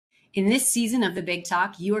In this season of The Big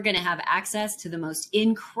Talk, you are going to have access to the most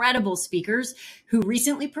incredible speakers who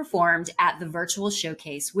recently performed at the virtual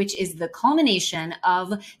showcase, which is the culmination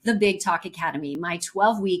of the Big Talk Academy, my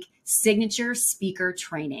 12-week signature speaker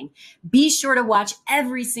training. Be sure to watch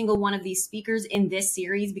every single one of these speakers in this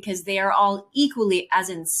series because they are all equally as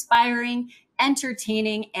inspiring,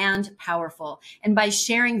 entertaining, and powerful. And by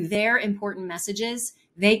sharing their important messages,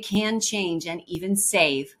 they can change and even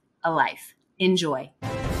save a life. Enjoy.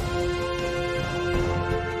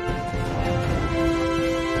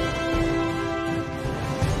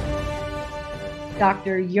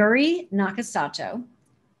 Dr. Yuri Nakasato,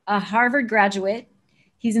 a Harvard graduate.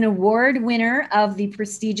 He's an award winner of the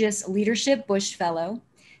prestigious Leadership Bush Fellow.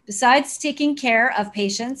 Besides taking care of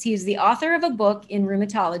patients, he is the author of a book in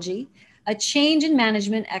rheumatology, a change in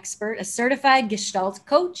management expert, a certified Gestalt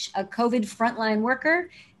coach, a COVID frontline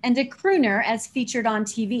worker, and a crooner as featured on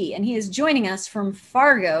TV. And he is joining us from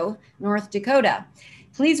Fargo, North Dakota.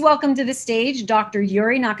 Please welcome to the stage Dr.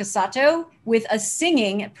 Yuri Nakasato with a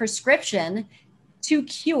singing prescription to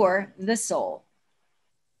cure the soul.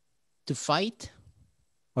 To fight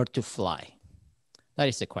or to fly? That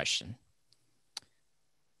is the question.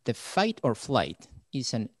 The fight or flight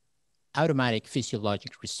is an automatic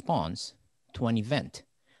physiologic response to an event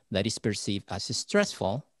that is perceived as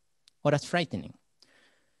stressful or as frightening.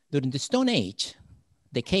 During the Stone Age,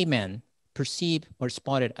 the caveman perceived or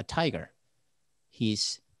spotted a tiger.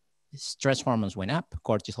 His stress hormones went up,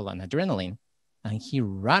 cortisol and adrenaline, and he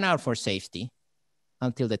ran out for safety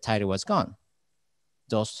until the tiger was gone.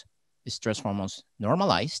 Those stress hormones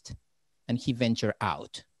normalized, and he ventured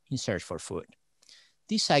out in search for food.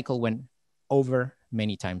 This cycle went over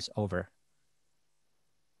many times over.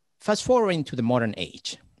 Fast forwarding to the modern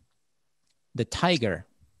age, the tiger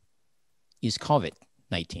is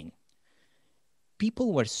COVID-19.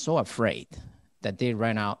 People were so afraid that they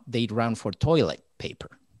ran for toilet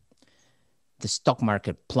paper. The stock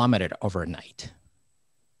market plummeted overnight.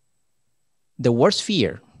 The worst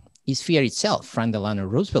fear is fear itself. Franklin Delano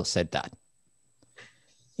Roosevelt said that.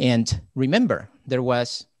 And remember, there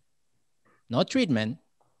was no treatment,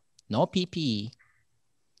 no PPE,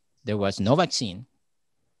 there was no vaccine,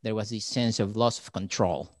 there was this sense of loss of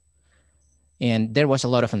control, and there was a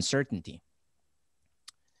lot of uncertainty.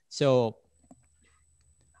 So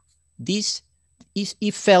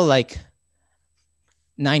it felt like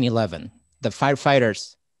 9/11. The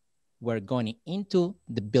firefighters were going into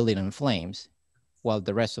the building in flames while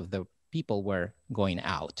the rest of the people were going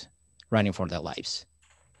out, running for their lives.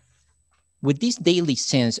 With this daily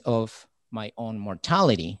sense of my own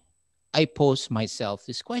mortality, I pose myself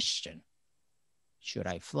this question: should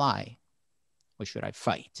I fly or should I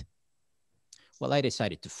fight? Well, I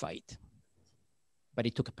decided to fight, but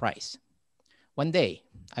it took a price. One day,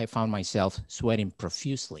 I found myself sweating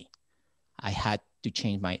profusely. I had to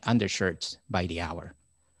change my undershirts by the hour.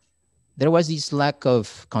 There was this lack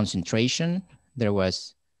of concentration. There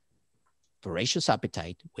was voracious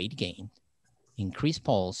appetite, weight gain, increased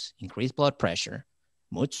pulse, increased blood pressure,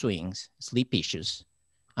 mood swings, sleep issues,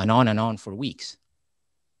 and on for weeks.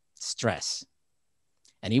 Stress.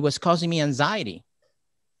 And it was causing me anxiety.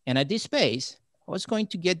 And at this pace, I was going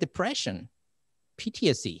to get depression,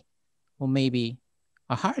 PTSD, or maybe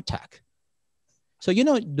a heart attack. So,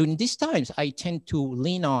 during these times, I tend to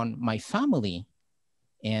lean on my family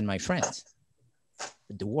and my friends.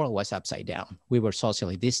 But the world was upside down. We were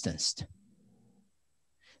socially distanced.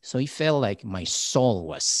 So it felt like my soul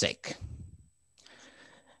was sick.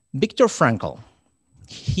 Viktor Frankl,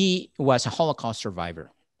 he was a Holocaust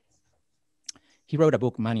survivor. He wrote a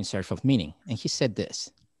book, Man in Search of Meaning, and he said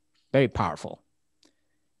this, very powerful.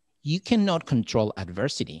 You cannot control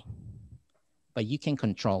adversity, but you can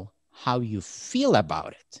control how you feel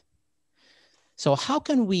about it. So how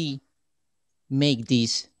can we make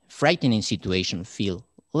this frightening situation feel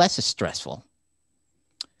less stressful?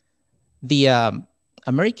 The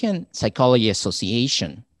American Psychology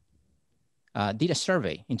Association did a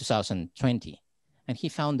survey in 2020, and he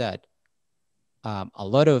found that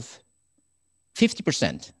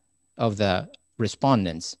 50% of the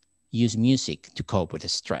respondents use music to cope with the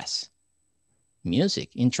stress. Music,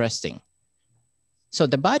 interesting. So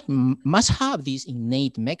the body must have these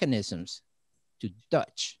innate mechanisms to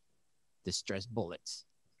dodge the stress bullets.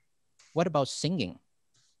 What about singing?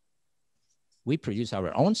 We produce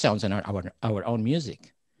our own sounds and our own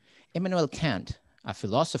music. Immanuel Kant, a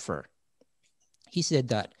philosopher, he said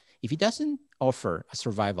that if it doesn't offer a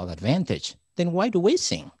survival advantage, then why do we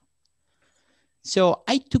sing? So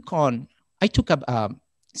I took up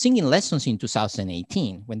singing lessons in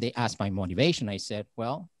 2018. When they asked my motivation, I said,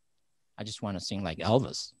 well, I just want to sing like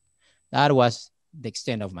Elvis. That was the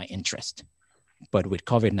extent of my interest. But with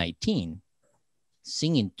COVID-19,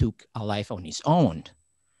 singing took a life on its own.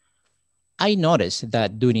 I noticed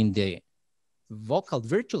that during the vocal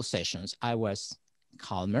virtual sessions, I was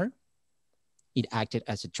calmer. It acted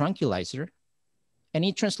as a tranquilizer, and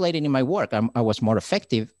it translated in my work. I was more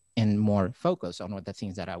effective and more focused on what the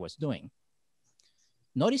things that I was doing.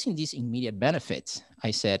 Noticing these immediate benefits,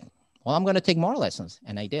 I said, well, I'm going to take more lessons,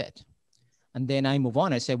 and I did. And then I move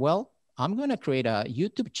on. I said, well, I'm going to create a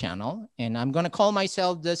YouTube channel, and I'm going to call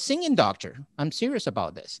myself the singing doctor. I'm serious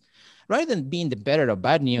about this. Rather than being the bearer of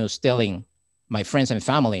bad news, telling my friends and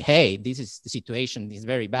family, hey, this is the situation, this is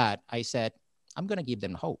very bad, I said, I'm going to give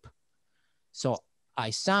them hope. So I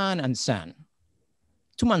sang and sang.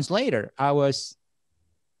 2 months later, I was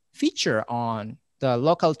featured on the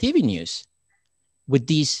local TV news with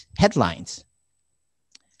these headlines: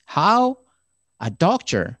 how a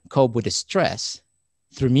doctor coped with stress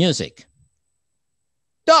through music.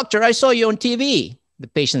 Doctor, I saw you on TV, the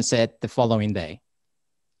patient said the following day,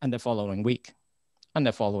 and the following week, and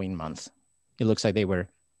the following month. It looks like they were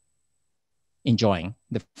enjoying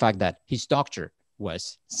the fact that his doctor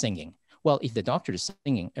was singing. Well, if the doctor is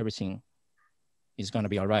singing, everything is going to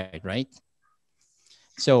be all right, right?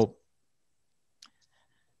 So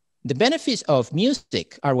the benefits of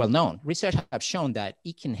music are well known. Research have shown that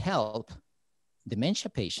it can help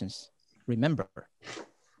dementia patients remember.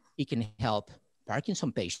 It can help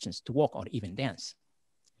Parkinson patients to walk or even dance.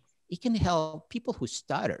 It can help people who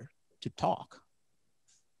stutter to talk.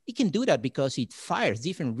 It can do that because it fires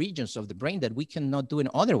different regions of the brain that we cannot do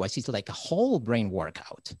otherwise. It's like a whole brain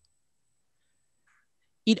workout.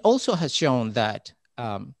 It also has shown that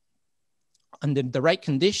under the right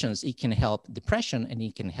conditions, it can help depression and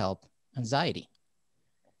it can help anxiety.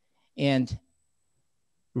 And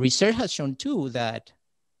research has shown too that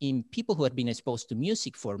in people who have been exposed to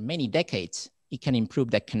music for many decades, it can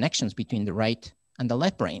improve the connections between the right and the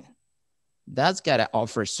left brain. That's got to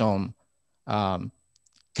offer some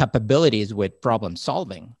capabilities with problem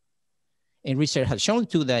solving. And research has shown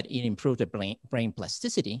too that it improved the brain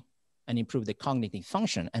plasticity and improved the cognitive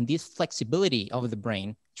function. And this flexibility of the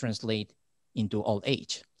brain translate into old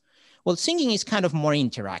age. Well, singing is kind of more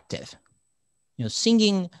interactive. You know,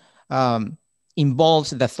 singing involves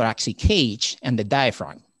the thoracic cage and the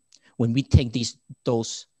diaphragm. When we take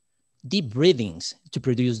those deep breathings to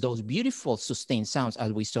produce those beautiful sustained sounds,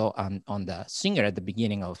 as we saw on the singer at the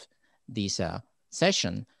beginning of this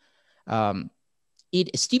session,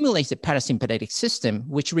 it stimulates the parasympathetic system,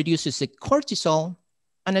 which reduces the cortisol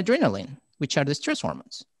and adrenaline, which are the stress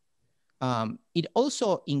hormones. It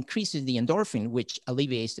also increases the endorphin, which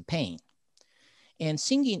alleviates the pain. And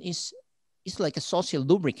singing is like a social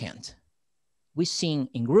lubricant. We sing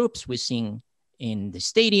in groups, we sing in the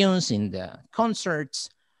stadiums, in the concerts.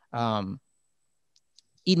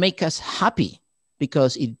 It makes us happy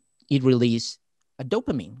because it releases a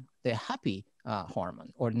dopamine, the happy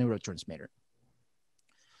hormone or neurotransmitter.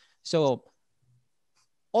 So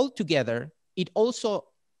altogether, it also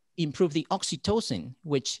improves the oxytocin,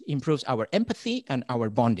 which improves our empathy and our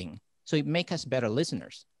bonding. So it makes us better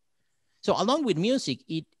listeners. So along with music,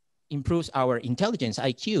 it improves our intelligence,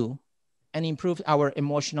 IQ, and improves our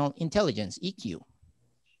emotional intelligence, EQ.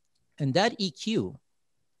 And that EQ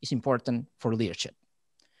is important for leadership.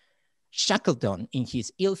 Shackleton, in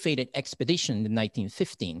his ill-fated expedition in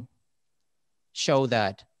 1915, showed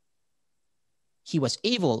that he was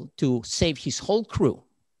able to save his whole crew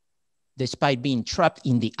despite being trapped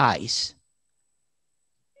in the ice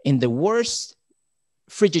in the worst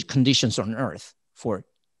frigid conditions on Earth for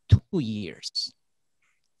 2 years.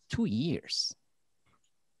 2 years.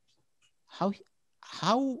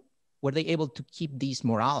 How were they able to keep this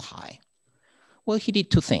morale high? Well, he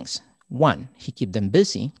did 2 things. 1, he kept them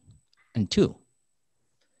busy. And 2,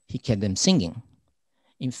 he kept them singing.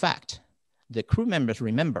 In fact, the crew members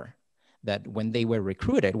remember that when they were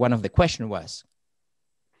recruited, one of the questions was,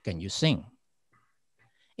 can you sing?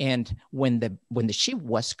 And when the ship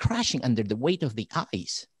was crashing under the weight of the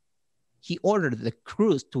ice, he ordered the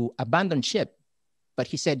crews to abandon ship, but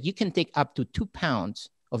he said, you can take up to 2 pounds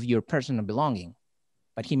of your personal belonging,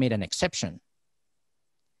 but he made an exception.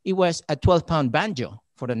 It was a 12-pound banjo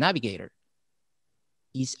for the navigator.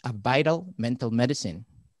 It's a vital mental medicine.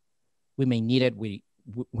 We may need it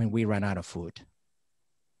when we run out of food.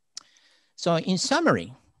 So in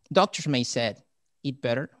summary, doctors may say, eat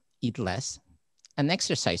better, eat less, and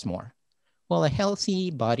exercise more. Well, a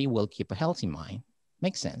healthy body will keep a healthy mind.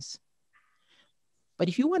 Makes sense. But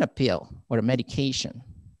if you want a pill or a medication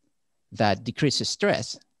that decreases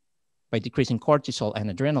stress by decreasing cortisol and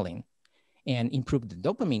adrenaline and improve the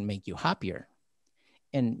dopamine, make you happier,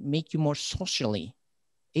 and make you more socially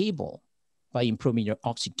able by improving your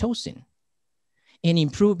oxytocin and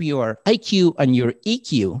improve your IQ and your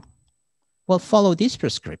EQ, well, follow this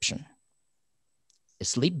prescription.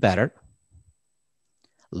 Sleep better,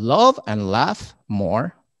 love and laugh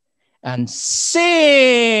more, and sing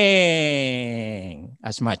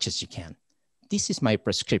as much as you can. This is my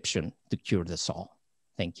prescription to cure the soul.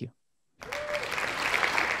 Thank you.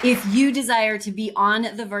 If you desire to be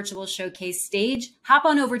on the virtual showcase stage, hop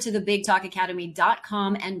on over to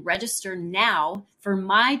thebigtalkacademy.com and register now for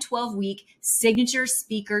my 12-week signature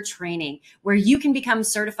speaker training, where you can become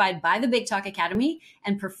certified by the Big Talk Academy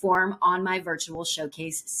and perform on my virtual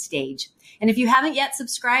showcase stage. And if you haven't yet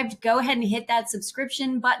subscribed, go ahead and hit that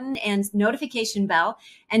subscription button and notification bell,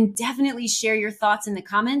 and definitely share your thoughts in the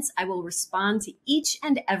comments. I will respond to each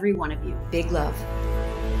and every one of you. Big love.